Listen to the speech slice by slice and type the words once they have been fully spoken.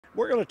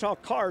We're going to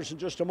talk cars in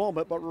just a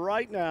moment, but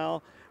right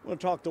now, we're going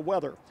to talk the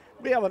weather.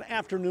 We have an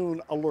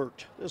afternoon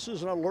alert. This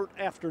is an alert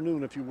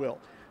afternoon, if you will.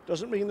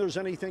 Doesn't mean there's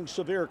anything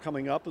severe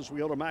coming up as we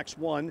go to max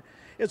 1.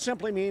 It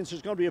simply means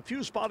there's going to be a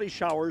few spotty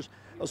showers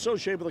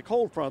associated with a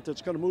cold front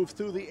that's going to move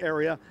through the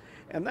area,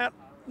 and that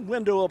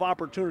window of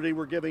opportunity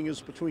we're giving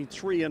is between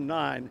 3 and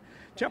 9.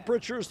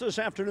 Temperatures this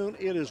afternoon,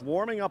 it is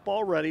warming up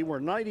already. We're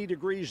 90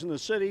 degrees in the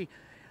city,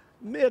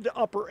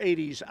 mid-upper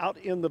 80s out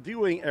in the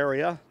viewing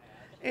area.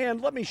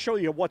 And let me show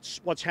you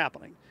what's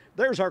happening.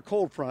 There's our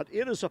cold front.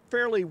 It is a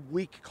fairly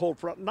weak cold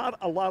front, not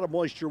a lot of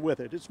moisture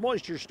with it. It's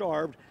moisture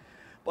starved,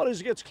 but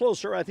as it gets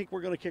closer, I think we're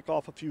going to kick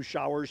off a few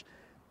showers,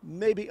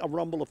 maybe a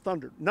rumble of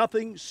thunder.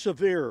 Nothing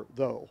severe,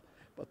 though.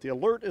 But the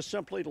alert is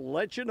simply to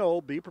let you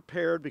know, be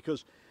prepared,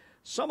 because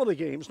some of the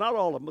games, not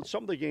all of them, but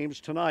some of the games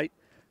tonight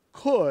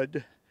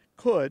could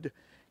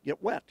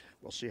get wet.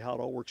 We'll see how it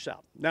all works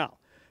out. Now,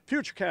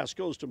 Futurecast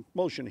goes to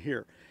motion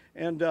here.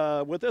 And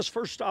with this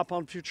first stop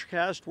on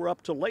Futurecast, we're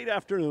up to late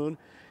afternoon.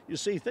 You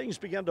see things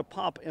begin to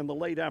pop in the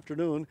late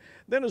afternoon.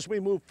 Then as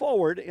we move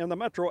forward in the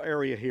metro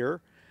area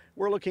here,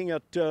 we're looking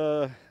at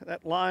that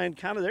line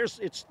kind of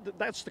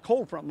that's the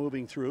cold front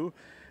moving through.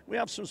 We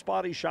have some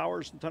spotty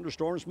showers and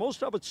thunderstorms.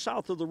 Most of it's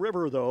south of the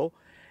river, though.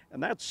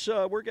 And that's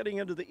we're getting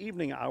into the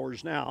evening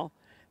hours now.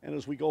 And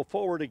as we go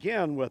forward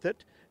again with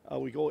it,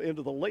 we go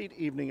into the late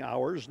evening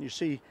hours, and you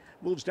see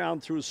moves down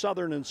through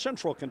southern and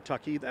central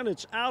Kentucky. Then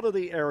it's out of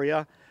the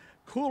area.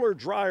 Cooler,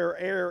 drier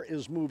air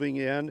is moving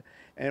in,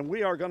 and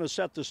we are going to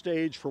set the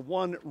stage for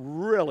one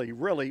really,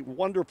 really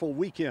wonderful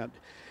weekend.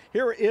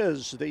 Here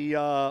is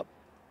the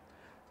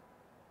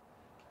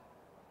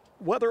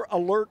weather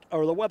alert,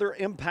 or the weather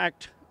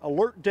impact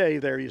alert day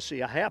there. You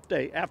see a half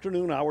day,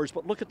 afternoon hours,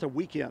 but look at the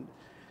weekend.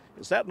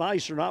 Is that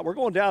nice or not? We're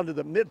going down to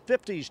the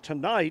mid-50s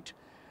tonight.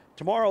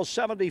 Tomorrow,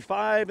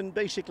 75 and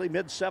basically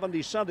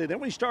mid-70s Sunday. Then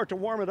we start to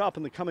warm it up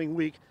in the coming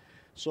week.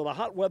 So the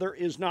hot weather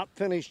is not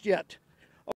finished yet.